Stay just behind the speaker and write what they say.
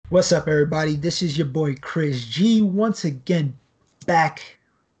What's up, everybody? This is your boy Chris G once again back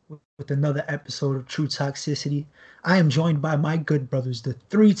with another episode of True Toxicity. I am joined by my good brothers, the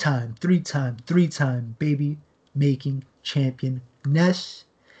three-time baby making champion Ness,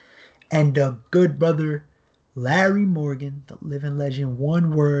 and the good brother Larry Morgan, the living legend.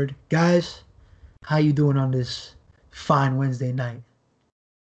 One word, guys. How you doing on this fine Wednesday night?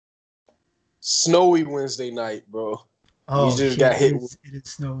 Snowy Wednesday night, bro. We Oh just shit! got It hit. is. It is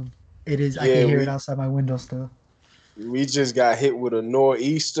snowing. It is. I can Yeah, hear it we outside my window still. we just got hit with a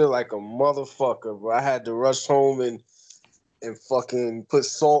nor'easter like a motherfucker, bro. I had to rush home and fucking put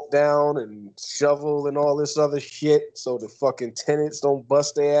salt down and shovel and all this other shit so the fucking tenants don't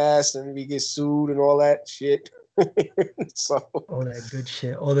bust their ass and we get sued and all that shit. So All that good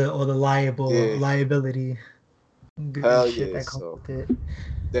shit, all the liable yeah, liability, good hell shit yeah. that comes So with it.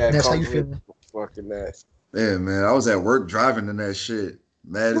 that Ness, how you comes with feeling? fucking that. Yeah, man, I was at work driving in that shit,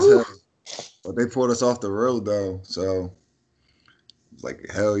 mad as Woo. hell. But they pulled us off the road though, so it's like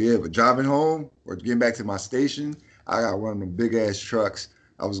hell yeah. But driving home or getting back to my station, I got one of them big ass trucks.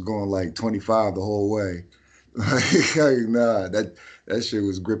 I was going like 25 the whole way. Like, nah, that shit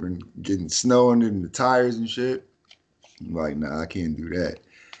was gripping, getting snow under the tires and shit. I'm like, nah, I can't do that.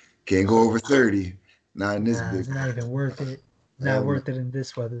 Can't go over 30. Not in this Nah, big. it's not even worth it. Not Hell no. worth it in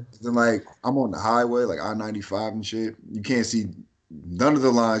this weather. Then like I'm on the highway, like I-95 and shit. You can't see none of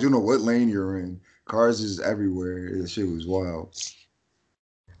the lines. You don't know what lane you're in. Cars is everywhere. That shit was wild.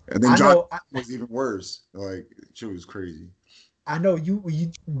 And then I driving know. I, was even worse. Like shit was crazy. I know you.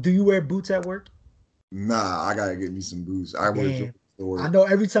 You do you wear boots at work? Nah, I gotta get me some boots. I wear Jordans Damn. to I work. know.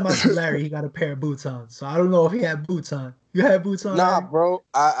 Every time I see Larry, he got a pair of boots on. So I don't know if he had boots on. You had boots on, Nah, Larry? bro.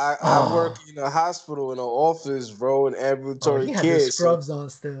 I work Oh, in a hospital in an office, bro, in oh, ambulatory he had the care. So scrubs on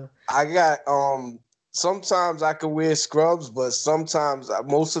still. I got sometimes I can wear scrubs, but sometimes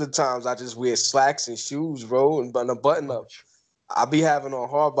most of the times I just wear slacks and shoes, bro, and a button Oh, up. I be having on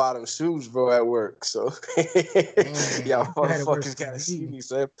hard bottom shoes, bro, at work. So y'all damn, you had it worse motherfuckers than gotta see me. me,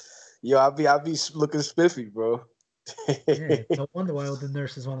 son. Yo, I be looking spiffy, bro. Yeah, no wonder why all the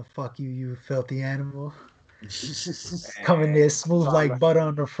nurses want to fuck you, you filthy animal. Coming Man, there smooth trying to like butter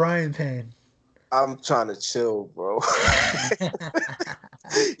on the frying pan. I'm trying to chill, bro.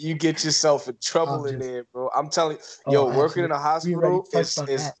 You get yourself in I'm trouble in just, there, bro. I'm telling you, oh, yo, working in absolutely. a We already hospital touched on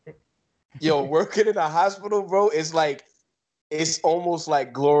is that. yo, working in a hospital, bro, is like it's almost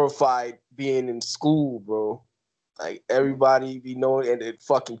like glorified being in school, bro. Like everybody be knowing and the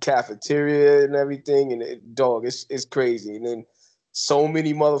fucking cafeteria and everything, and dog, it's crazy. And then so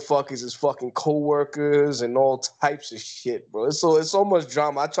many motherfuckers is fucking coworkers and all types of shit, bro. It's so much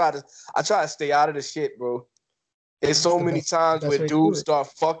drama. I try to stay out of the shit, bro. There's That's so many the times best where way to do dudes it. start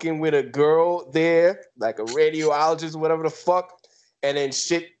fucking with a girl there, like a radiologist or whatever the fuck, and then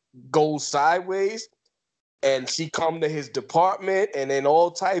shit goes sideways and she come to his department and then all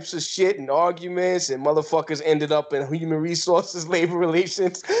types of shit and arguments and motherfuckers ended up in human resources, labor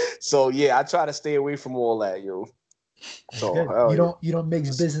relations. So yeah, I try to stay away from all that, yo. That's So good. hell You don't mix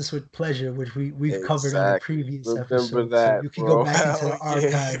yeah. business with pleasure, which we've covered on a Exactly. previous Remember episode. So that, you can go bro. back into Hell the yeah.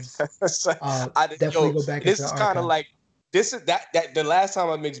 archives. Definitely Yo, go back into this the is kind of archives. like this is that the last time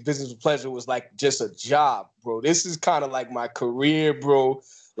I mixed business with pleasure was like just a job, bro. This is kind of like my career, bro.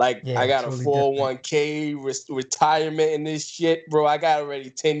 Like I Yeah, got a totally different. 401k retirement in this shit, bro. I got already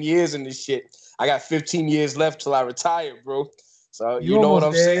 10 years in this shit. I got 15 years left till I retire, bro. So You you know what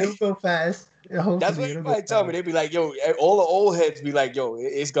almost I'm there. saying? It'll go fast. That's Hopefully, what it'll go everybody tell me. fast. They be like, yo, all the old heads be like, yo,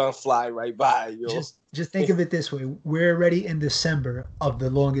 it's gonna fly right by, yo. Just think of it this way: we're already in December of the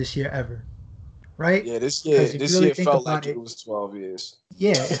longest year ever, right? Yeah, this Because year if you this really year think felt about like it it, was 12 years.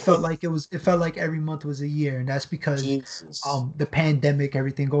 yeah, it felt like every month was a year, and that's because Jesus. the pandemic,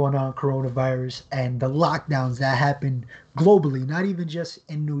 everything going on, coronavirus, and the lockdowns that happened globally, not even just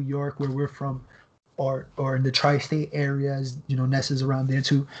in New York where we're from, or in the tri-state areas. Ness is around there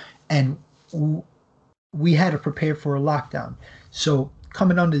too, and we had to prepare for a lockdown. So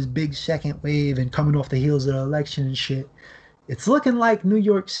coming on this big second wave and coming off the heels of the election and shit, it's looking like New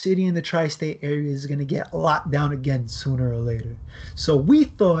York City and the tri-state area is gonna get locked down again sooner or later. So we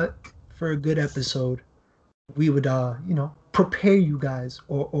thought for a good episode, we would prepare you guys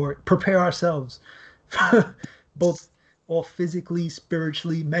or prepare ourselves, both all physically,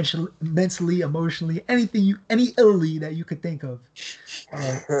 spiritually, mentally, emotionally, any illy that you could think of.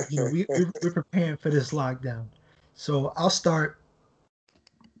 We're preparing for this lockdown. So I'll start,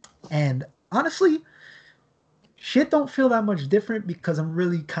 and honestly, shit don't feel that much different because I'm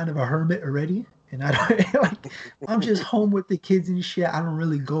really kind of a hermit already, and I don't like I'm just home with the kids and shit. I don't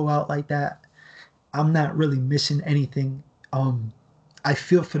really go out like that. I'm not really missing anything. Um, I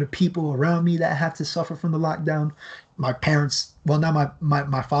feel for the people around me that have to suffer from the lockdown. My parents, well, now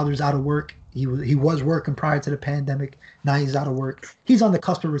my father's out of work. He was working prior to the pandemic. Now he's out of work. He's on the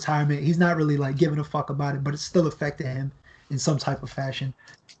cusp of retirement. He's not really like giving a fuck about it, but it's still affecting him in some type of fashion.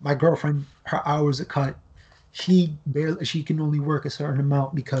 My girlfriend, her hours are cut. She can only work a certain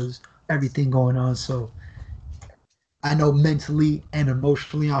amount because everything going on. So I know mentally and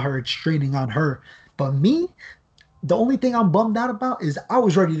emotionally on her, it's straining on her. But me, the only thing I'm bummed out about is I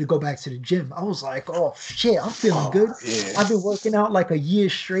was ready to go back to the gym. I was like, oh shit, I'm feeling good. Yeah. I've been working out like a year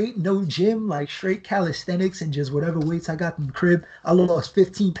straight, no gym, like straight calisthenics and just whatever weights I got in the crib. I lost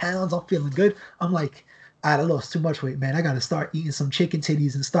 15 pounds. I'm feeling good. I'm like, I lost too much weight, man. I got to start eating some chicken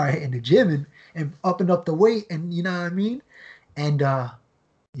titties and start hitting the gym and upping up the weight. And you know what I mean? And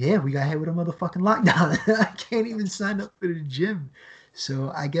yeah, we got hit with a motherfucking lockdown. I can't even sign up for the gym.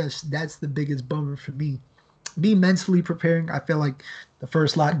 So I guess that's the biggest bummer for me. Be mentally preparing. I feel like the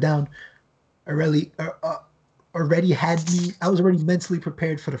first lockdown already had me. I was already mentally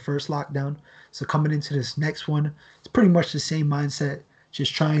prepared for the first lockdown. So coming into this next one, it's pretty much the same mindset.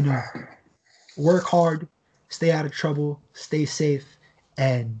 Just trying to work hard, stay out of trouble, stay safe,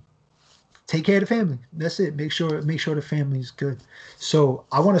 and take care of the family. That's it. Make sure the family's good. So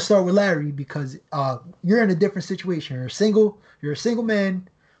I want to start with Larry because you're in a different situation. You're a single man,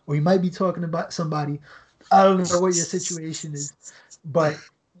 or you might be talking about somebody. I don't know what your situation is, but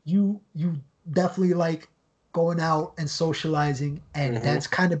you definitely like going out and socializing, and that's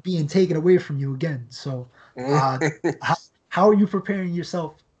kind of being taken away from you again. So how are you preparing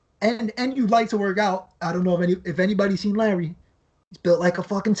yourself? And you like to work out. I don't know if anybody's seen Larry. He's built like a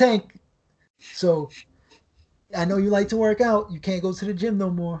fucking tank. So I know you like to work out. You can't go to the gym no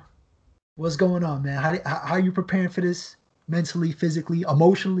more. What's going on, man? How are you preparing for this mentally, physically,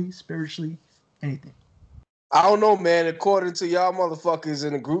 emotionally, spiritually, anything? I don't know, man. According to y'all motherfuckers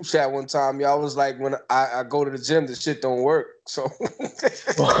in the group chat one time, y'all was like, when I go to the gym, the shit don't work. So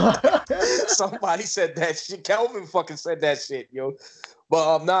somebody said that shit. Kelvin fucking said that shit, yo.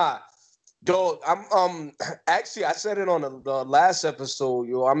 But nah, dog. I'm actually I said it on the last episode,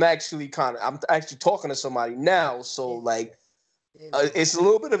 yo. I'm actually talking to somebody now, so like it's a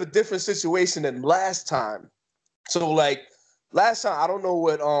little bit of a different situation than last time. So like last time, I don't know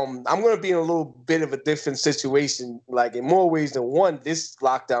what I'm gonna be in a little bit of a different situation, like in more ways than one. This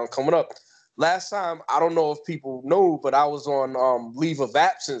lockdown coming up. Last time, I don't know if people know, but I was on leave of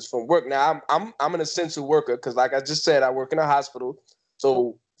absence from work. Now I'm an essential worker because, like I just said, I work in a hospital.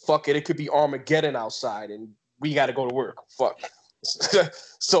 So fuck it, it could be Armageddon outside, and we got to go to work. Fuck.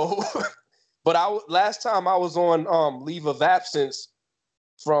 So, but last time I was on leave of absence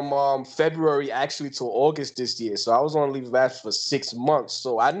from February actually till August this year. So I was on leave of absence for 6 months.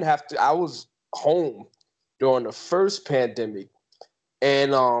 So I didn't have to. I was home during the first pandemic,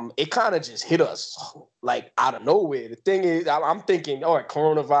 and it kind of just hit us like out of nowhere. The thing is, I'm thinking, all right,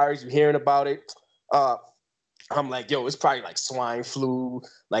 coronavirus. You're hearing about it. I'm like, yo, it's probably like swine flu,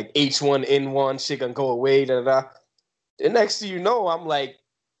 like H1N1, shit gonna go away. Da, da, da. The next thing you know, I'm like,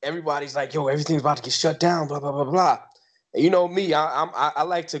 everybody's like, yo, everything's about to get shut down, blah, blah, blah, blah. And you know me, I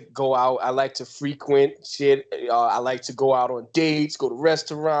like to go out. I like to frequent shit. I like to go out on dates, go to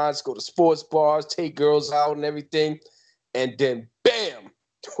restaurants, go to sports bars, take girls out and everything. And then, bam,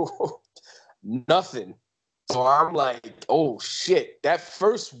 nothing. So I'm like, oh, shit. That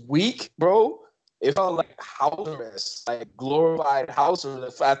first week, bro, it felt like house arrest, like glorified house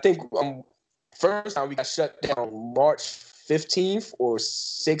arrest. I think first time we got shut down March 15th or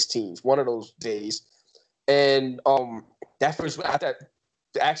 16th, one of those days. And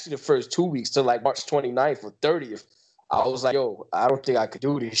actually the first 2 weeks till like March 29th or 30th, I was like, yo, I don't think I could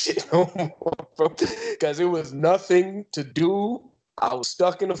do this shit no more, bro. Because it was nothing to do. I was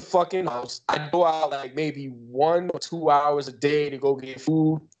stuck in the fucking house. I'd go out like maybe 1 or 2 hours a day to go get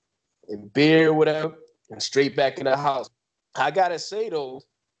food and beer or whatever, and straight back in the house. I gotta say though,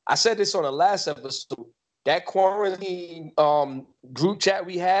 I said this on the last episode, that quarantine group chat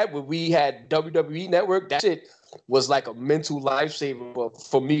we had where we had WWE Network, that shit was like a mental lifesaver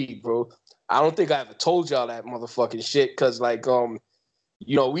for me, bro. I don't think I ever told y'all that motherfucking shit because like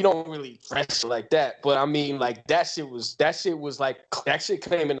you know, we don't really press like that. But I mean, like that shit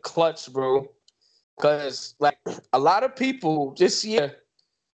came in clutch, bro. Cause like a lot of people this year,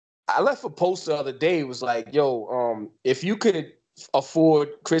 I left a post the other day. It was like, yo, if you could afford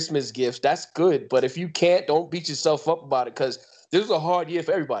Christmas gifts, that's good. But if you can't, don't beat yourself up about it. Cause this was a hard year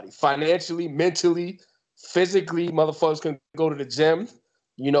for everybody. Financially, mentally, physically, motherfuckers couldn't go to the gym.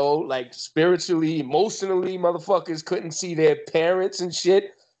 You know, like spiritually, emotionally, motherfuckers couldn't see their parents and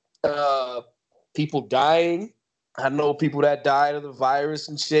shit. People dying. I know people that died of the virus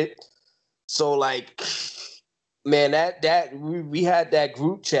and shit. So like, man, we had that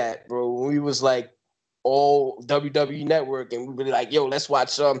group chat, bro. We was like all WWE Network, and we were like, yo, let's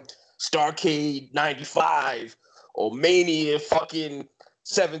watch Starcade '95 or Mania fucking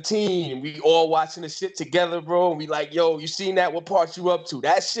 17. And we all watching the shit together, bro. And we like, yo, you seen that? What part you up to?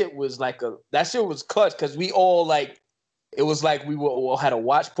 That shit was clutch because we all like, it was like we were all had a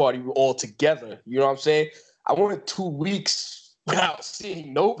watch party. We were all together. You know what I'm saying? I went 2 weeks without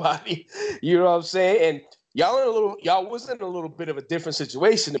seeing nobody. You know what I'm saying? And y'all was in a little bit of a different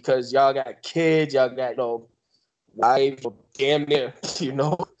situation because y'all got kids, y'all got wife, damn near,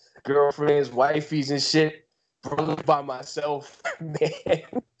 girlfriends, wifeys and shit. Brother by myself, man.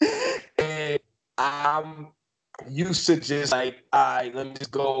 And I'm used to just like, all right, let me just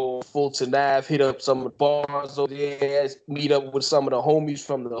go Fulton Ave, hit up some of the bars over there, meet up with some of the homies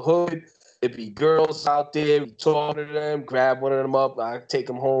from the hood. It'd be girls out there, we talk to them, grab one of them up, I take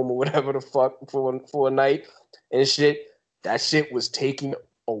them home or whatever the fuck for a night and shit. That shit was taken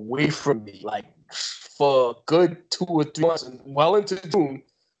away from me, like for a good 2 or 3 months, and well into June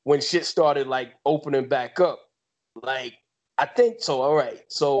when shit started like opening back up. Like, I think so. All right,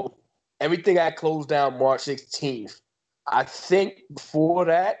 so everything I closed down March 16th. I think before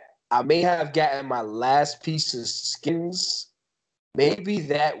that, I may have gotten my last piece of skins maybe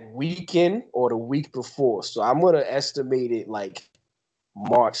that weekend or the week before. So I'm going to estimate it like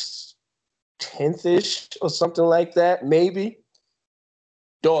March 10th-ish or something like that, maybe.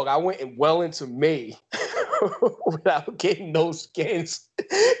 Dog, I went well into May without getting no skins.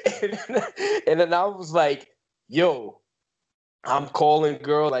 and then I was like, yo, I'm calling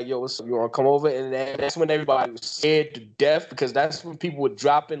girl, like, yo, what's up? You want to come over? And that's when everybody was scared to death because that's when people were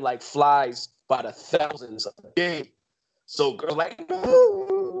dropping like flies by the thousands a day. So girls like, no,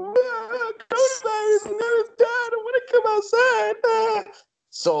 coronavirus and it's done. I want to come outside.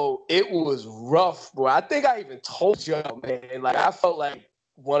 So it was rough, bro. I think I even told y'all, man. Like, I felt like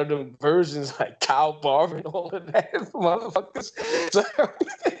one of them versions like Kyle Barr and all of that motherfuckers.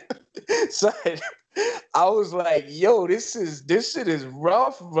 So I was like, yo, this shit is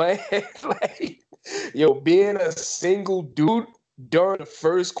rough, man. Like, yo, being a single dude during the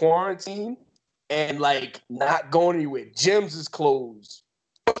first quarantine and like not going anywhere. Gyms is closed,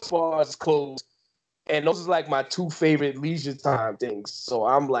 bars is closed, and those are like my two favorite leisure time things. So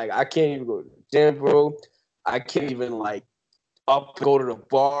I'm like, I can't even go to the gym, bro. I can't even like go to the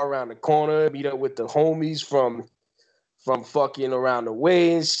bar around the corner, meet up with the homies from fucking around the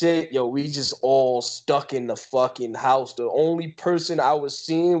way and shit. Yo, we just all stuck in the fucking house. The only person I was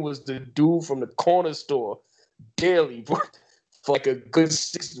seeing was the dude from the corner store daily, bro, for like a good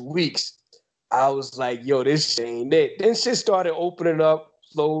 6 weeks. I was like, yo, this shit ain't it. Then shit started opening up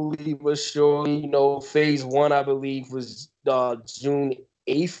slowly but surely. Phase 1, I believe, was June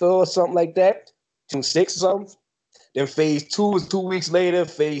 8th or something like that. June 6th or something. Then phase 2 was 2 weeks later.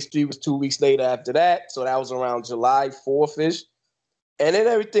 Phase 3 was 2 weeks later after that. So that was around July 4th-ish. And then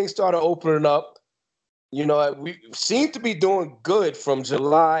everything started opening up. We seemed to be doing good from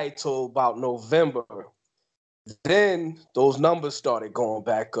July till about November. Then those numbers started going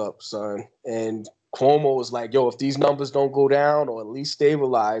back up, son. And Cuomo was like, yo, if these numbers don't go down or at least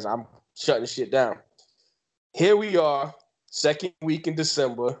stabilize, I'm shutting shit down. Here we are, second week in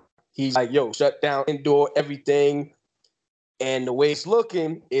December. He's like, yo, shut down indoor everything. And the way it's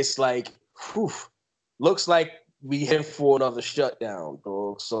looking, it's like, looks like we head for another shutdown,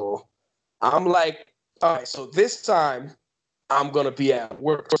 bro. So I'm like, all right, so this time I'm going to be at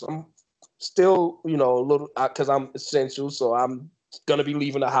work. So I'm still, a little, because I'm essential. So I'm going to be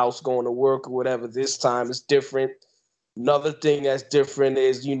leaving the house, going to work or whatever. This time it's different. Another thing that's different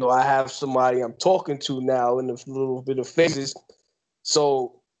is, I have somebody I'm talking to now in a little bit of phases.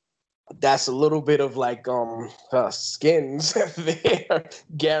 So that's a little bit of like skins there,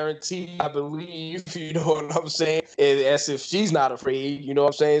 guaranteed, I believe. You know what I'm saying? As if she's not afraid. You know what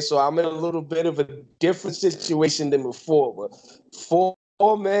I'm saying? So I'm in a little bit of a different situation than before. But before,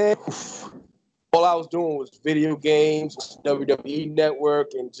 man, all I was doing was video games, WWE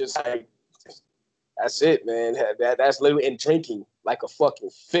Network, and just like that's it, man. That's literally and drinking like a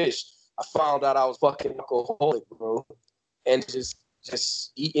fucking fish. I found out I was fucking alcoholic, bro, and just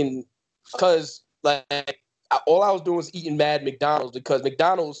eating. Because all I was doing was eating mad McDonald's because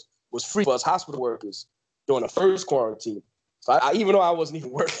McDonald's was free for us hospital workers during the first quarantine. So even though I wasn't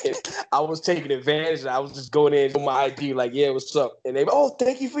even working, I was taking advantage. And I was just going in with my ID, like, yeah, what's up? And they, oh,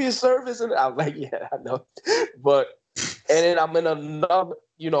 thank you for your service. And I was like, yeah, I know. And then I'm in another,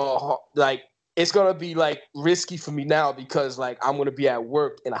 like, it's going to be like risky for me now because like I'm going to be at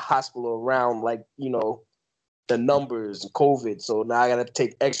work in a hospital around like, the numbers and COVID. So now I gotta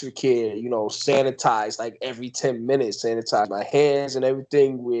take extra care, sanitize like every 10 minutes, sanitize my hands and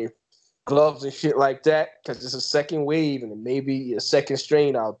everything with gloves and shit like that, because it's a second wave and maybe a second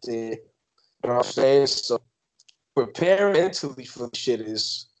strain out there. You know what I'm saying? So preparing mentally for the shit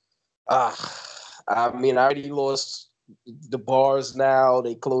is I mean, I already lost the bars now.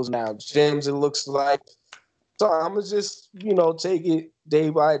 They closing down gyms, it looks like. So I'm going to just, take it day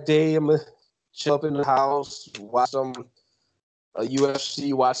by day. I'm going to chill up in the house, watch some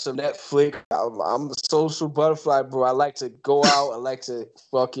UFC, watch some Netflix. I'm the social butterfly, bro. I like to go out. I like to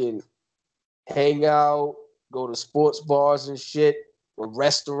fucking hang out, go to sports bars and shit, or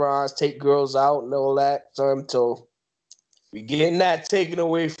restaurants, take girls out and all that. So we getting that taken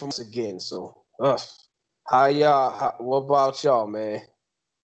away from us again. So, what about y'all, man?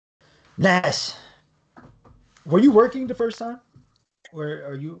 Ness, were you working the first time?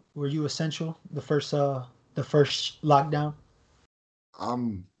 Were you essential the first lockdown?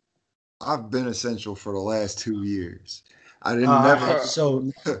 I've been essential for the last 2 years. I didn't never.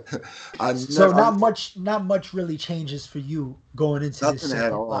 So not much really changes for you going into this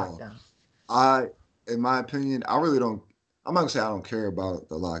second lockdown. In my opinion, I really don't. I'm not gonna say I don't care about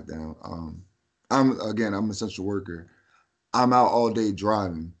the lockdown. I'm an essential worker. I'm out all day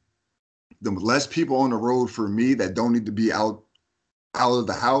driving. The less people on the road for me that don't need to be out of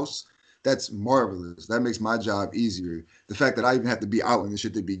the house, that's marvelous. That makes my job easier. The fact that I even have to be out in the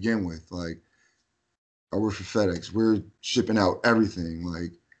shit to begin with, like, I work for FedEx. We're shipping out everything,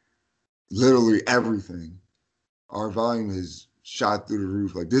 like literally everything. Our volume is shot through the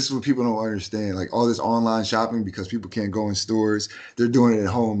roof. Like, this is what people don't understand. Like, all this online shopping, because people can't go in stores, they're doing it at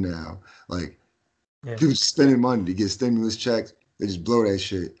home now. Like, people spending money to get stimulus checks, they just blow that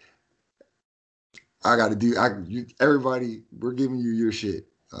shit. Everybody, we're giving you your shit.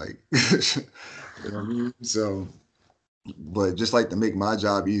 Like, you know what I mean? So, but just like to make my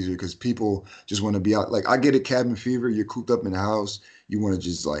job easier, because people just want to be out. Like, I get it, cabin fever, you're cooped up in the house, you want to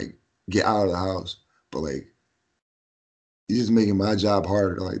just like get out of the house. But like, you're just making my job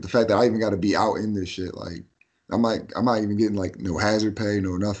harder. Like, the fact that I even got to be out in this shit, like, I'm not even getting like no hazard pay,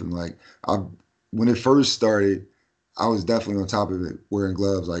 no nothing. Like, when it first started, I was definitely on top of it, wearing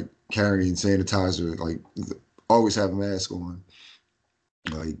gloves, like carrying sanitizer, like always have a mask on.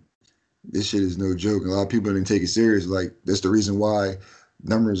 Like, this shit is no joke. A lot of people didn't take it serious. Like, that's the reason why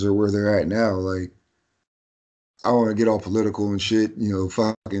numbers are where they're at now. Like, I want to get all political and shit,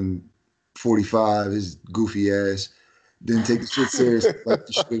 fucking 45, his goofy ass didn't take the shit serious. Like,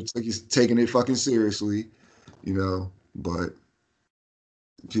 the shit, like, he's taking it fucking seriously, but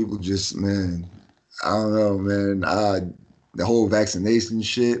people just, man, I don't know, man. The whole vaccination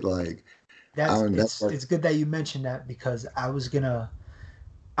shit, like, it's good that you mentioned that, because I was gonna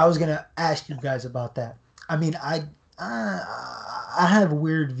ask you guys about that. I mean, I have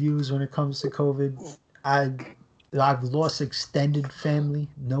weird views when it comes to COVID. I've lost extended family,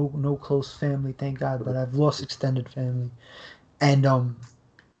 no close family, thank God, but I've lost extended family, and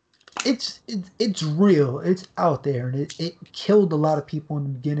it's real, it's out there, and it killed a lot of people in the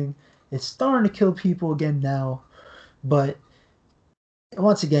beginning. It's starting to kill people again now, but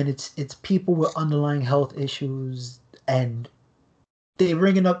once again, it's people with underlying health issues, and they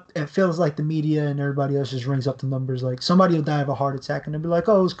ring it up. It feels like the media and everybody else just rings up the numbers. Like, somebody will die of a heart attack, and they'll be like,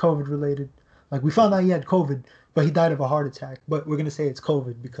 "Oh, it was COVID related." Like, we found out he had COVID, but he died of a heart attack. But we're gonna say it's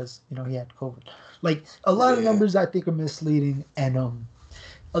COVID because he had COVID. Like, a lot of numbers I think are misleading, and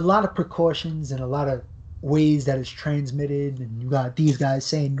a lot of precautions and a lot of ways that it's transmitted. And you got these guys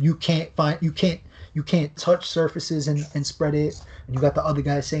saying you can't touch surfaces and spread it. And you got the other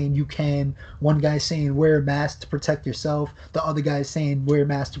guy saying you can. One guy saying wear a mask to protect yourself. The other guy saying wear a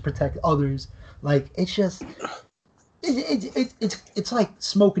mask to protect others. Like, it's just, it's like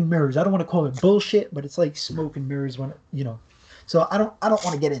smoke and mirrors. I don't want to call it bullshit, but it's like smoke and mirrors when So I don't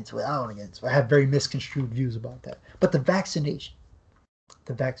want to get into it. I have very misconstrued views about that. But the vaccination.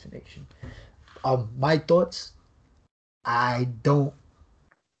 My thoughts. I don't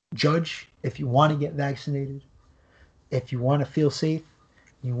judge if you want to get vaccinated. If you want to feel safe,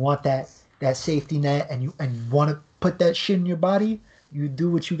 you want that safety net, and you want to put that shit in your body, you do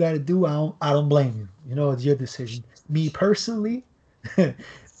what you got to do. I don't blame you. It's your decision. Me personally,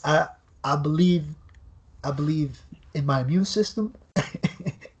 I believe in my immune system,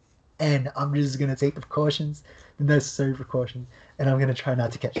 and I'm just gonna take the necessary precautions, and I'm gonna try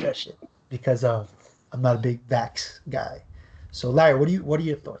not to catch that shit, because I'm not a big vax guy. So, Larry, what are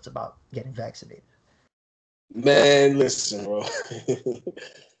your thoughts about getting vaccinated? Man, listen, bro.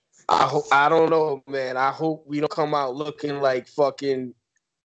 I don't know, man. I hope we don't come out looking like fucking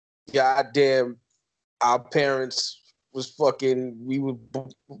goddamn our parents was fucking, we were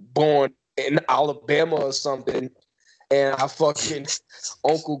born in Alabama or something, and our fucking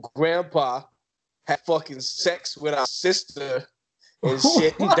uncle grandpa had fucking sex with our sister and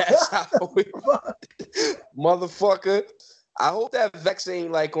shit. And that's how we, motherfucker. I hope that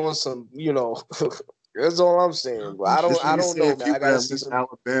vaccine like on some, that's all I'm saying. But I don't know, man. I gotta see some.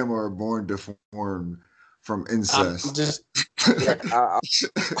 Alabama are born deformed from incest. I'm just, we're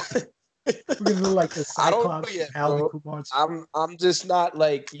gonna look like the I don't know yet, bro. I'm just not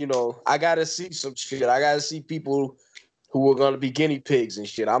like, I gotta see some shit. I gotta see people who are gonna be guinea pigs and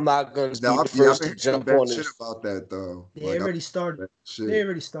shit. I'm not gonna be the first to jump on shit this. about that though. They already started. They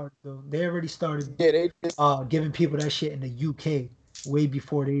already started though. They already started. Yeah, they giving people that shit in the UK way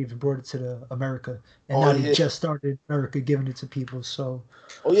before they even brought it to America, and now they just started America giving it to people. So.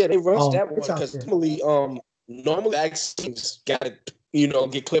 Oh yeah, they rushed that one because normally vaccines gotta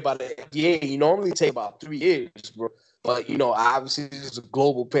get cleared by the FDA. You normally take about 3 years, bro. But obviously this is a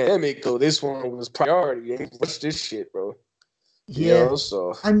global pandemic, so this one was priority. They rushed this shit, bro. Yeah.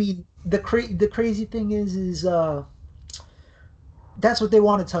 So I mean, the crazy thing is that's what they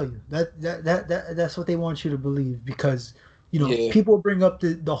want to tell you. That's what they want you to believe because people bring up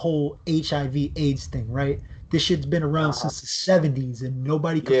the whole HIV/AIDS thing, right? This shit's been around since the 70s, and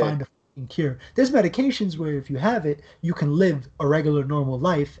nobody can find a fucking cure. There's medications where if you have it, you can live a regular normal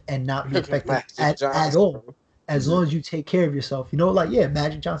life and not be affected at all. As long as you take care of yourself.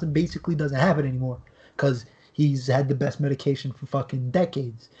 Magic Johnson basically doesn't have it anymore because he's had the best medication for fucking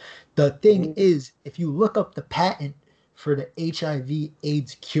decades. The thing is, if you look up the patent for the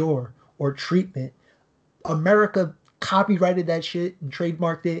HIV/AIDS cure or treatment, America copyrighted that shit and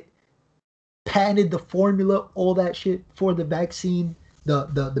trademarked it, patented the formula, all that shit for the vaccine,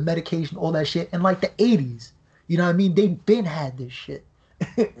 the medication, all that shit in like the 80s. You know what I mean? They've been had this shit.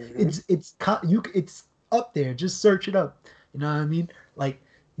 It's up there. Just search it up. You know what I mean? Like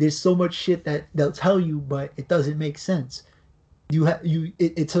there's so much shit that they'll tell you, but it doesn't make sense.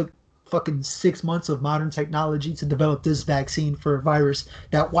 It took fucking 6 months of modern technology to develop this vaccine for a virus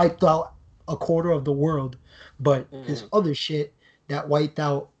that wiped out a quarter of the world, but this other shit that wiped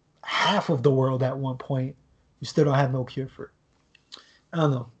out half of the world at one point, you still don't have no cure for it. I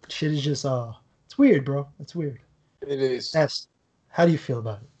don't know. Shit is just it's weird, bro. It's weird. It is. How do you feel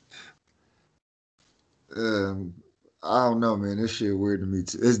about it? I don't know, man. This shit weird to me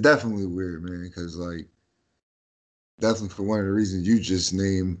too. It's definitely weird, man, because definitely for one of the reasons you just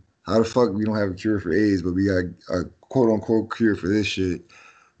named. How the fuck we don't have a cure for AIDS, but we got a quote unquote cure for this shit?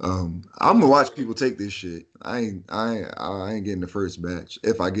 I'm gonna watch people take this shit. I ain't getting the first batch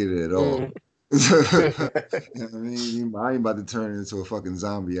if I get it at all. I mean, I ain't about to turn into a fucking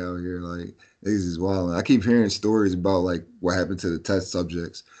zombie out here. Like niggas is wild. I keep hearing stories about like what happened to the test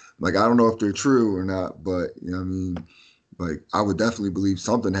subjects. Like I don't know if they're true or not, but you know what I mean. Like I would definitely believe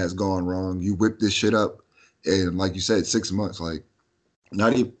something has gone wrong. You whip this shit up, and like you said, 6 months. Like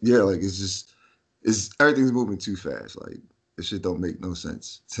not even like it's everything's moving too fast. Like this shit don't make no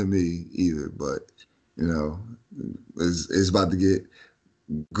sense to me either. But it's about to get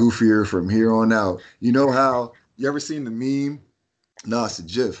goofier from here on out. You know how you ever seen the meme? No, it's a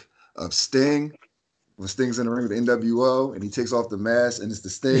GIF of Sting when Sting's in the ring with the NWO and he takes off the mask and it's the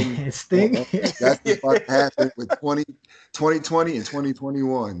Sting. Sting. That's what happened with 2020 and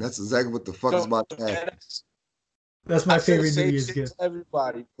 2021. That's exactly what the fuck is about to happen. That's my favorite New Year's gift.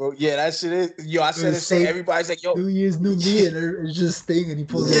 Everybody, bro. Yeah, that shit is. Yo, I said it to everybody's like, yo. New Year's, new me, and it's just Sting, and he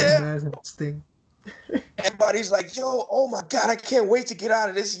pulls out the mask and Sting. Everybody's like, yo, oh my God, I can't wait to get out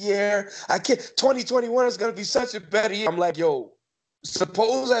of this year. 2021 is going to be such a better year. I'm like, yo,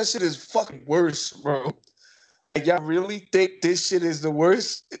 suppose that shit is fucking worse, bro. Like, y'all really think this shit is the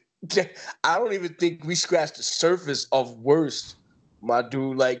worst? I don't even think we scratched the surface of worst, my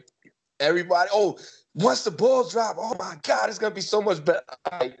dude. Like, everybody, once the ball drop, oh my God, it's going to be so much better.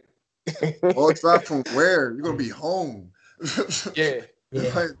 Ball drop from where? You're going to be home. Yeah.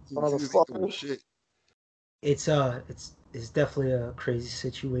 Motherfucker. Shit. It's definitely a crazy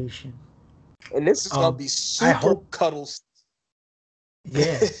situation. And this is gonna be super cuddles.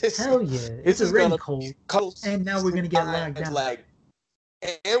 Yeah, hell yeah. It's already cold. Cuddles, and now we're gonna get locked down.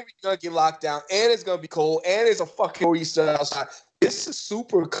 And we're gonna get locked down, and it's gonna be cold, and it's a fucking Easter outside. This is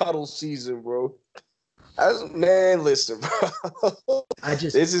super cuddle season, bro. Man, listen, bro.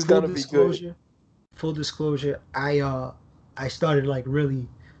 This is gonna be good. Full disclosure, I started like really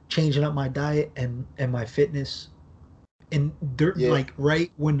changing up my diet and my fitness like right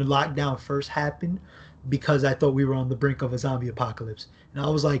when the lockdown first happened, because I thought we were on the brink of a zombie apocalypse. And I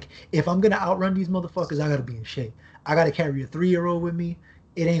was like, if I'm gonna outrun these motherfuckers, I gotta be in shape. I gotta carry a 3-year-old with me.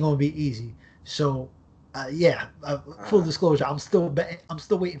 It ain't gonna be easy. So Full disclosure, I'm still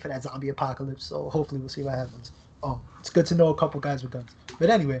waiting for that zombie apocalypse. So hopefully we'll see what happens. It's good to know a couple guys with guns. But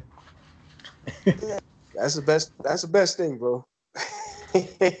anyway, that's the best. That's the best thing, bro.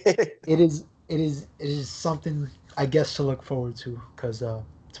 it is something I guess to look forward to because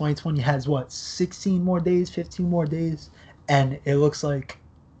 2020 has what 16 more days, 15 more days, and it looks like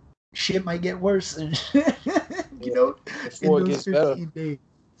shit might get worse. You know, before in it those gets better. 15 days.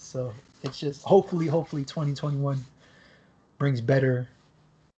 So it's just hopefully 2021 brings better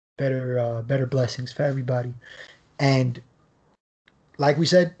blessings for everybody. And like we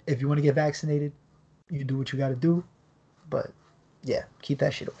said, if you want to get vaccinated, you do what you got to do. But yeah, keep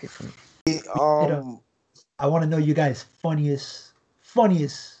that shit away from me. I want to know you guys' funniest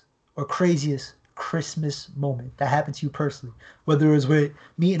or craziest Christmas moment that happened to you personally. Whether it was with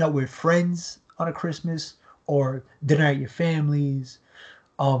meeting up with friends on a Christmas or dinner at your families,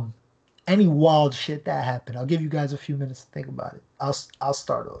 any wild shit that happened. I'll give you guys a few minutes to think about it. I'll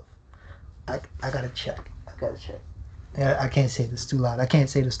start off. I gotta check. I can't say this too loud. I can't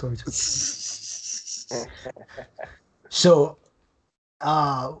say the story too loud. So,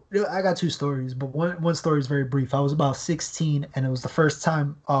 I got two stories, but one story is very brief. I was about 16, and it was the first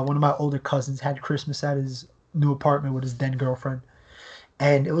time one of my older cousins had Christmas at his new apartment with his then girlfriend,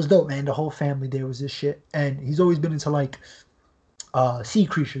 and it was dope, man. The whole family there was this shit, and he's always been into like sea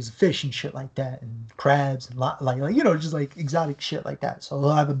creatures, fish and shit like that, and crabs and like just like exotic shit like that. So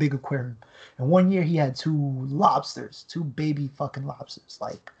he'll have a big aquarium. And one year he had two baby fucking lobsters,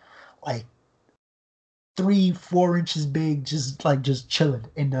 like 3-4 inches big, just chilling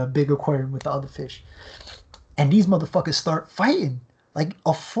in the big aquarium with the other fish. And these motherfuckers start fighting, like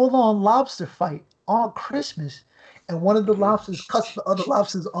a full-on lobster fight on Christmas. And one of the lobsters cuts the other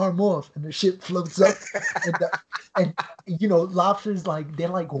lobster's arm off, and the shit floats up. And lobsters, like, they're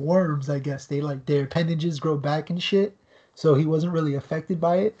like worms, I guess. They like their appendages grow back and shit. So he wasn't really affected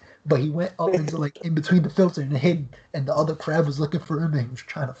by it, but he went up into like in between the filter and hid. And the other crab was looking for him, and he was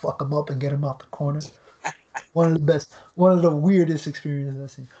trying to fuck him up and get him out the corner. One of the weirdest experiences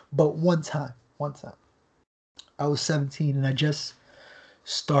I've seen. But one time, I was 17 and I just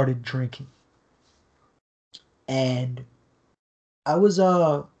started drinking. And I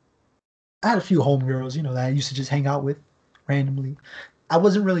had a few homegirls, that I used to just hang out with randomly. I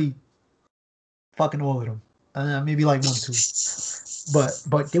wasn't really fucking all of them. Maybe like one, two.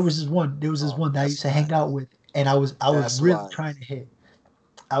 But there was this one that I used to hang out with, and I was really trying to hit.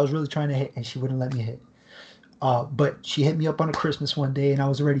 And she wouldn't let me hit. But she hit me up on a Christmas one day, and I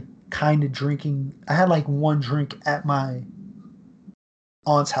was already kind of drinking. I had like one drink at my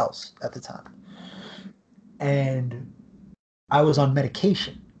aunt's house at the time. And I was on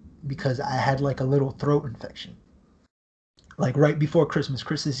medication because I had like a little throat infection. Like right before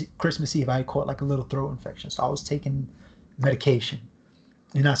Christmas Eve, I caught like a little throat infection. So I was taking medication.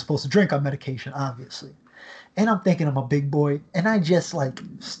 You're not supposed to drink on medication, obviously. And I'm thinking I'm a big boy, and I just like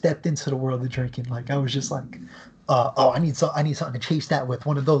stepped into the world of drinking. Like I was just like, I need something to chase that with,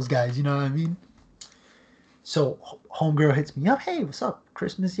 one of those guys. You know what I mean? So homegirl hits me up. Hey, what's up?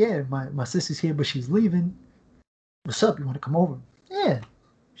 Christmas? Yeah, my sister's here, but she's leaving. What's up? You want to come over? Yeah,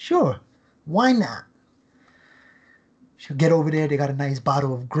 sure. Why not? She'll get over there. They got a nice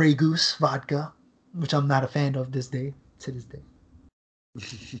bottle of Grey Goose vodka, which I'm not a fan of to this day.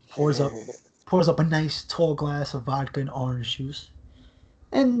 Pours up a nice tall glass of vodka and orange juice.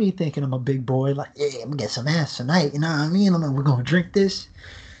 And me thinking I'm a big boy, like, yeah, I'm gonna get some ass tonight, you know what I mean? We're gonna drink this.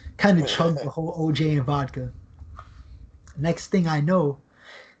 Kind of chug the whole OJ and vodka. Next thing I know,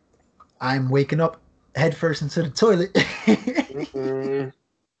 I'm waking up headfirst into the toilet.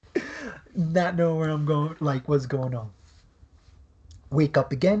 Not knowing where I'm going, like what's going on. Wake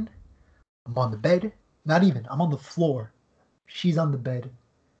up again. I'm on the bed. I'm on the floor. She's on the bed.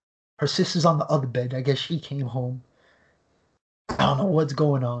 Her sister's on the other bed. I guess she came home. I don't know what's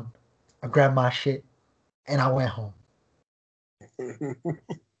going on. I grabbed my shit and I went home.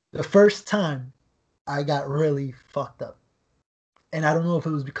 The first time I got really fucked up. And I don't know if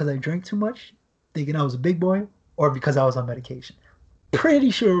it was because I drank too much, thinking I was a big boy, or because I was on medication.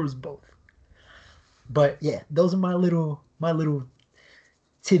 Pretty sure it was both. But yeah, those are my little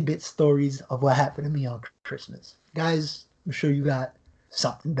tidbit stories of what happened to me on Christmas. Guys, I'm sure you got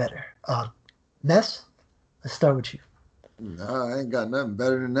something better. Ness, let's start with you. Nah, I ain't got nothing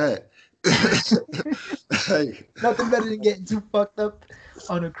better than that. Nothing better than getting too fucked up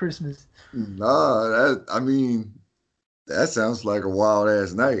on a Christmas. Nah, that sounds like a wild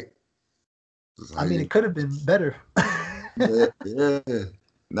ass night. I mean, it could have been better. yeah.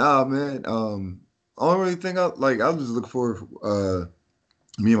 Nah, man. Only really thing I was just looking for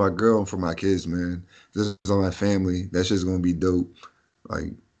Me and my girl and for my kids, man. This is on my family. That shit's gonna be dope.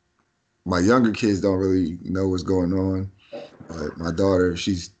 Like my younger kids don't really know what's going on, but my daughter,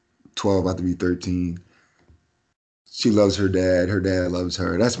 she's 12, about to be 13. She loves her dad. Her dad loves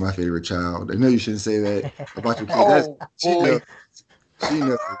her. That's my favorite child. I know you shouldn't say that about your kid. Oh She boy, knows. She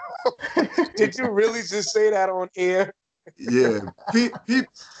knows. did you really just say that on air? Yeah,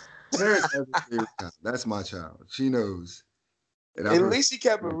 parents have a favorite child. That's my child. She knows. And At least he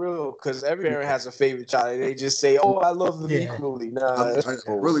kept it real, because every parent has a favorite child. They just say, "Oh, I love them Yeah. equally." Nah, I that's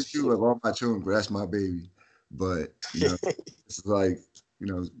really do bullshit. love all my children, but that's my baby. But it's like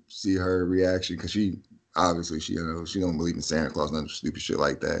see her reaction because she obviously she don't believe in Santa Claus, none stupid shit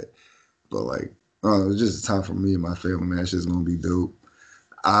like that. But like, it's just a time for me and my family, man. It's just gonna be dope.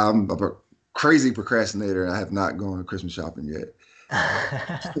 I'm a crazy procrastinator, and I have not gone Christmas shopping yet.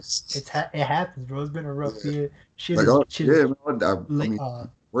 It happens, bro. It's been a rough year. Shit Like, is man, I mean,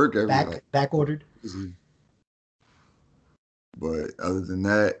 work every back ordered. But other than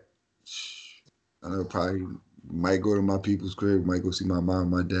that, I know probably might go to my people's crib, might go see my mom,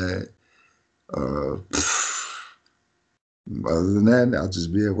 my dad. Other than that, I'll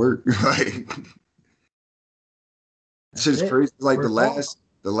just be at work. Like, shit's crazy. Like the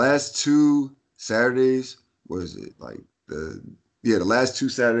last 2 Saturdays, was it like the last 2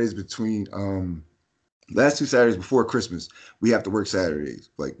 Saturdays last 2 Saturdays before Christmas, we have to work Saturdays.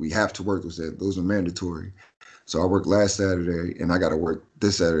 Like we have to work those are mandatory. So I worked last Saturday and I got to work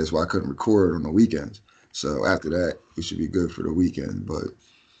this Saturday, so I couldn't record on the weekends. So after that, it should be good for the weekend. But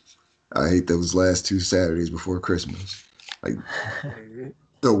I hate those last 2 Saturdays before Christmas. Like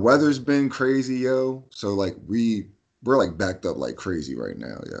the weather's been crazy, yo. So like we're like backed up like crazy right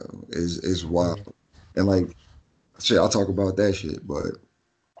now, yo. It's wild. Yeah. And like shit, I'll talk about that shit, but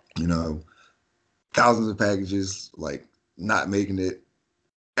thousands of packages like not making it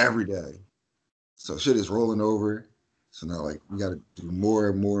every day. So shit is rolling over. So now like we gotta do more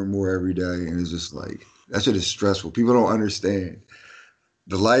and more and more every day. And it's just like that shit is stressful. People don't understand.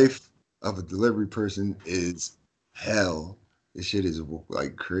 The life of a delivery person is hell. This shit is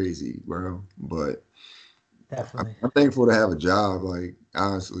like crazy, bro. But definitely, I'm thankful to have a job, like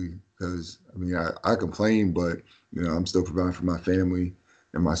honestly, because I mean I complain, but I'm still providing for my family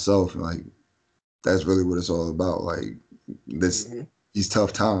and myself, and like that's really what it's all about. Like these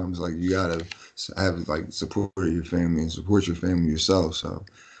tough times, like you gotta have like support your family and support your family yourself. So,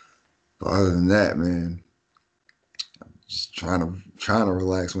 but other than that, man, I'm just trying to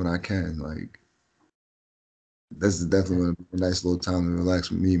relax when I can. Like this is definitely a nice little time to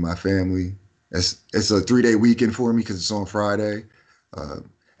relax with me and my family. It's a 3-day weekend for me because it's on Friday.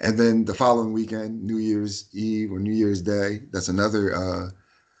 And then the following weekend, New Year's Eve or New Year's Day, that's another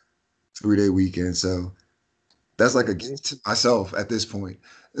 3-day weekend. So that's like a gift to myself at this point.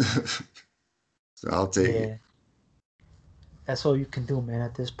 So I'll take it. That's all you can do, man.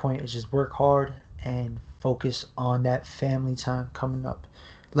 At this point, is just work hard and focus on that family time coming up.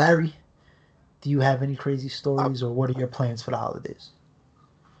 Larry, do you have any crazy stories, or what are your plans for the holidays?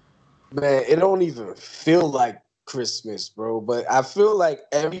 Man, it don't even feel like Christmas, bro. But I feel like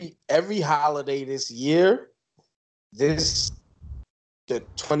every holiday this year, the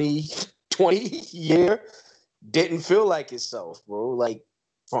 2020 year, didn't feel like itself, bro. Like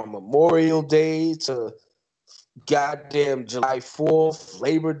from Memorial Day to goddamn July 4th,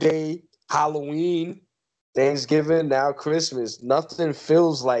 Labor Day, Halloween, Thanksgiving, now Christmas. Nothing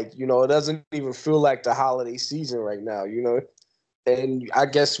feels like, it doesn't even feel like the holiday season right now, And I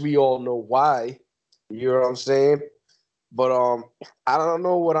guess we all know why. You know what I'm saying? But I don't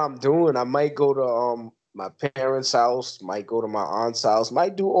know what I'm doing. I might go to my parents' house, might go to my aunt's house,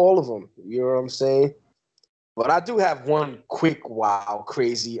 might do all of them. You know what I'm saying? But I do have one quick, wild,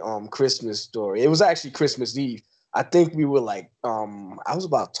 crazy Christmas story. It was actually Christmas Eve. I think we were like I was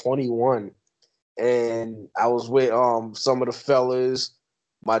about 21, and I was with some of the fellas,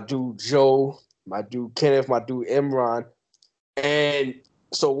 my dude Joe, my dude Kenneth, my dude Imran. And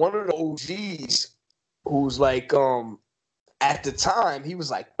so one of the OGs, who's like at the time he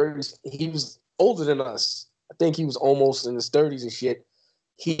was like 30, he was older than us. I think he was almost in his 30s and shit.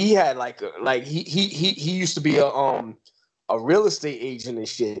 He had he used to be a real estate agent and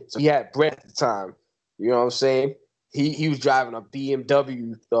shit. So he had bread at the time. You know what I'm saying? He was driving a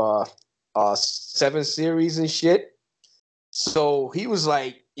BMW 7 Series and shit. So he was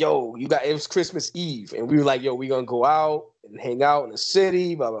like, yo, it was Christmas Eve. And we were like, yo, we gonna go out and hang out in the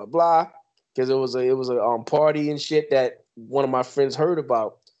city, blah, blah, blah. Because it was a party and shit that one of my friends heard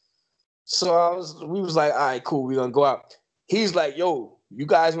about. So we was like, all right, cool, we gonna go out. He's like, yo, you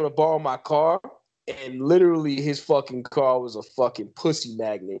guys wanna borrow my car and literally his fucking car was a fucking pussy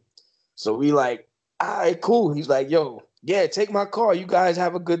magnet. So we like, all right, cool. He's like, yo, yeah, take my car. You guys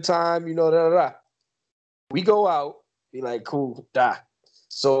have a good time, you know, da da da. We go out, be like, cool, da.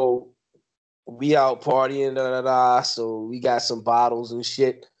 So we out partying, da da da. So we got some bottles and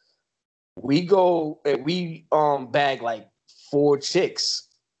shit. We go and we bag like 4 chicks.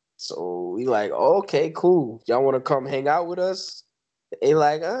 So we like, okay, cool. Y'all want to come hang out with us? They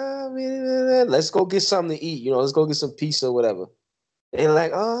like, let's go get something to eat. You know, let's go get some pizza or whatever. They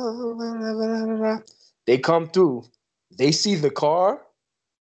like, oh, blah, blah, blah, blah. They come through. They see the car.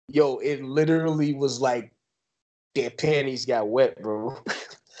 Yo, it literally was like their panties got wet, bro.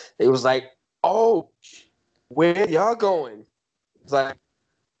 It was like, oh, where y'all going? It's like,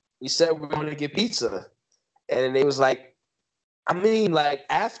 we said we're going to get pizza. And then they was like, I mean, like,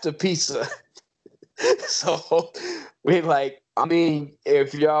 after pizza. So we like, I mean,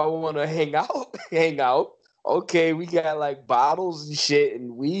 if y'all want to hang out, hang out. Okay, we got like bottles and shit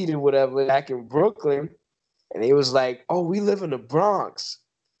and weed and whatever back in Brooklyn. And he was like, oh, we live in the Bronx.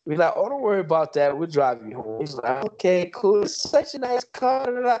 We like, oh, don't worry about that. We'll drive you home. He's like, okay, cool. It's such a nice car.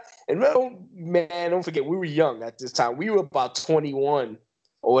 And don't forget, we were young at this time. We were about 21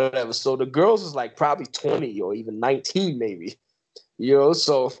 or whatever. So the girls was like probably 20 or even 19 maybe. You know,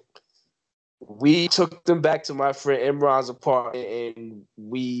 so we took them back to my friend Imran's apartment and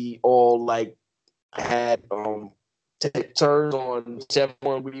we all like had take turns on whichever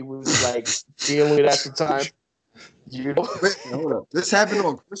one we was like dealing with at the time. You know? Wait, hold up. This happened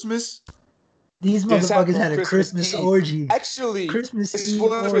on Christmas? These motherfuckers had a Christmas orgy. Actually, Christmas this Eve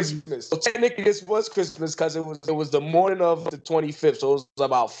was orgy. Christmas. So technically, this was Christmas because it was the morning of the 25th. So it was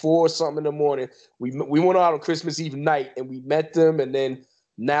about 4 something in the morning. We went out on Christmas Eve night and we met them, and then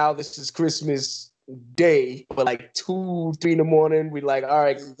now this is Christmas Day, but like 2, 3 in the morning. We like, all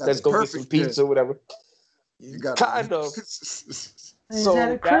right, let's go get some pizza or whatever. Kind of. So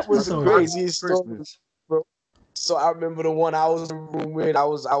that was the craziest story, bro. So I remember the one I was in the room with. I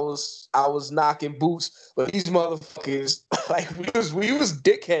was knocking boots, but these motherfuckers, like we was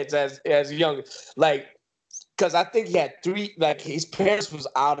dickheads as young, like, because I think he had 3. Like his parents was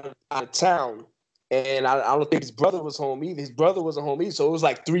out of town, and I don't think his brother was home either. His brother wasn't home either, so it was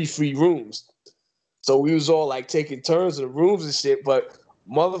like 3 free rooms. So we was all like taking turns in the rooms and shit, but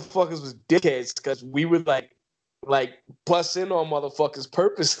motherfuckers was dickheads because we would like bust in on motherfuckers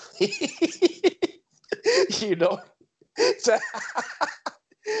purposely. You know?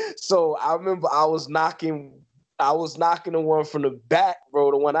 So I remember I was knocking the one from the back,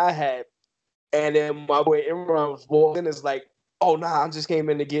 bro, the one I had. And then my boy Imran was walking. It's like, oh nah, I just came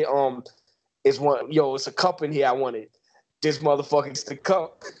in to get it's a cup in here I wanted. This motherfucker gets the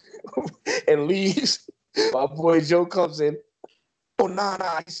cup and leaves. My boy Joe comes in. Oh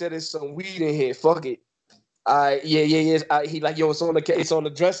nah, he said there's some weed in here. Fuck it. Yeah. He like, yo, it's on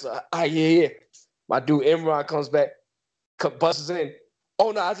the dresser. Yeah. My dude Imran comes back, busts in.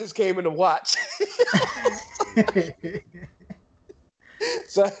 Oh no, I just came in to watch.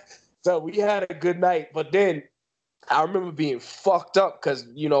 So we had a good night, but then I remember being fucked up because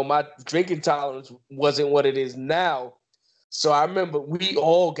my drinking tolerance wasn't what it is now. So I remember we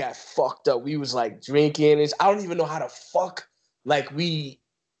all got fucked up. We was like drinking, and I don't even know how to fuck. Like we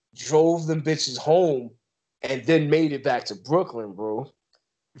drove them bitches home and then made it back to Brooklyn, bro.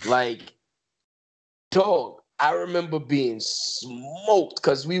 Like, dog, I remember being smoked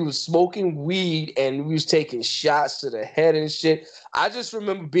because we was smoking weed and we was taking shots to the head and shit. I just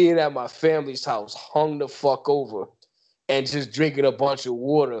remember being at my family's house, hung the fuck over, and just drinking a bunch of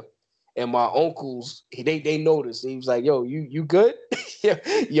water. And my uncles, they noticed. He was like, yo, you good?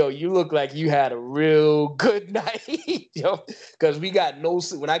 Yo, you look like you had a real good night. Yo, because we got no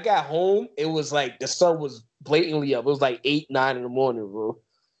sleep. When I got home, it was like the sun was blatantly up. It was like 8, 9 in the morning, bro.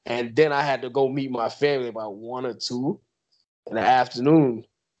 And then I had to go meet my family about 1 or 2 in the afternoon.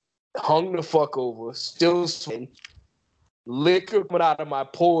 Hung the fuck over, still sweating. Liquor coming out of my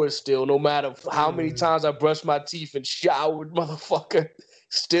pores still, no matter how many times I brushed my teeth and showered, motherfucker.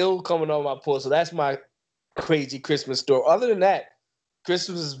 Still coming on my pores. So that's my crazy Christmas story. Other than that,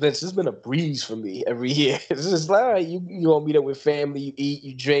 Christmas has been a breeze for me every year. It's just like, all right, you gonna meet up with family, you eat,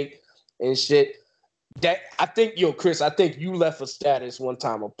 you drink, and shit. That I think, Chris, I think you left a status one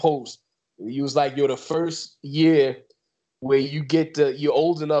time, a post. You was like, the first year where you're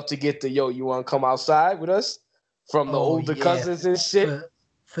old enough to get you want to come outside with us from the older cousins and shit.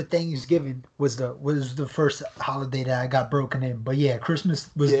 For Thanksgiving was the first holiday that I got broken in. But yeah, Christmas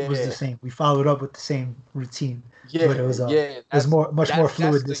was the same. We followed up with the same routine. Yeah, but it was much more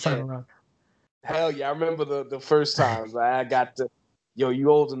fluid this time around. Hell yeah, I remember the first times I got yo, you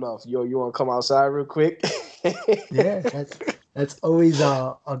old enough. Yo, you want to come outside real quick? Yeah, that's always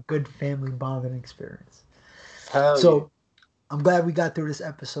a good family bonding experience. Hell So I'm glad we got through this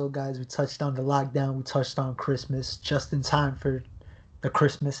episode, guys. We touched on the lockdown. We touched on Christmas just in time for the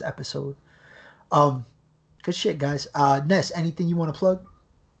Christmas episode. Good shit, guys. Ness, anything you want to plug?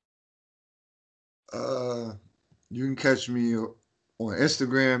 You can catch me on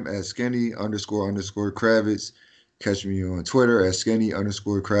Instagram at skinny__Kravitz. Catch me on Twitter at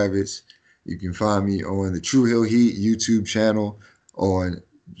skinny_Kravitz. You can find me on the True Hill Heat YouTube channel, on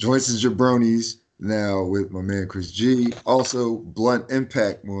Joints and Jabronis, now with my man Chris G. Also, Blunt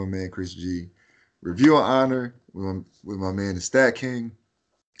Impact with my man Chris G. Review of Honor with my man the Stat King.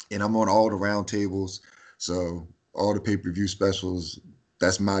 And I'm on all the roundtables. So all the pay-per-view specials,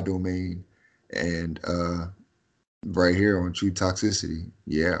 that's my domain. And right here on True Toxicity.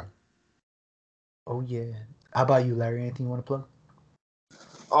 Yeah. Oh yeah. How about you, Larry? Anything you want to plug?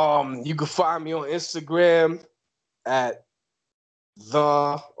 You can find me on Instagram at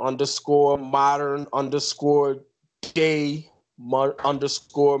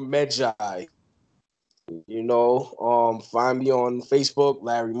the_modern_day_Magi. Find me on Facebook,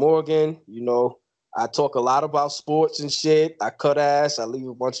 Larry Morgan. I talk a lot about sports and shit. I cut ass. I leave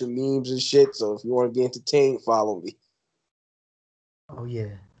a bunch of memes and shit. So if you want to be entertained, follow me. Oh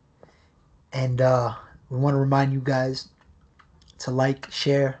yeah. And we want to remind you guys to like,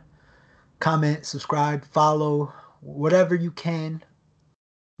 share, comment, subscribe, follow, whatever you can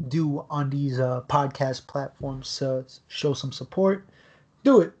do on these podcast platforms to show some support.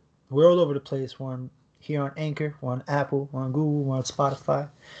 Do it. We're all over the place. We're here on Anchor, we're on Apple, we're on Google, we're on Spotify.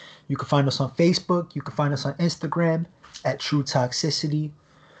 You can find us on Facebook. You can find us on Instagram at True Toxicity.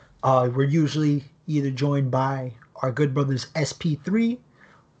 We're usually either joined by our good brothers SP3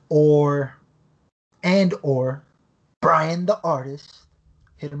 or Brian the artist.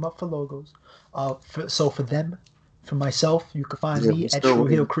 Hit him up for logos. For them, for myself, you can find me at True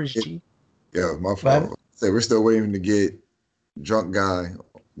Hill Chris G. Yeah, my fault. So we're still waiting to get drunk guy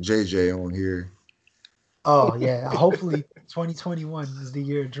JJ on here. Oh yeah, hopefully 2021 is the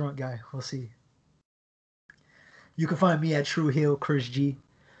year of drunk guy. We'll see. You can find me at True Hill Chris G.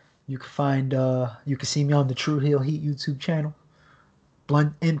 You can see me on the True Hill Heat YouTube channel.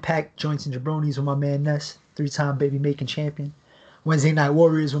 Blunt Impact Joints and Jabronis with my man Ness, 3-time baby making champion. Wednesday Night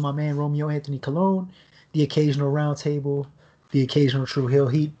Warriors with my man Romeo Anthony Colon. The occasional roundtable, the occasional True Hill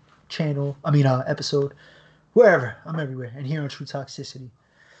Heat channel. Episode. Wherever. I'm everywhere. And here on True Toxicity.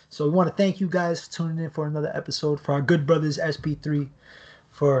 So we want to thank you guys for tuning in for another episode. For our good brothers SP3.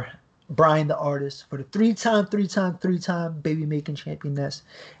 For Brian the artist. For the three-time baby making champion Ness.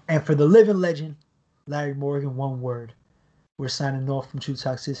 And for the living legend, Larry Morgan, one word. We're signing off from True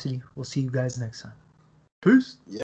Toxicity. We'll see you guys next time. Peace. Yeah.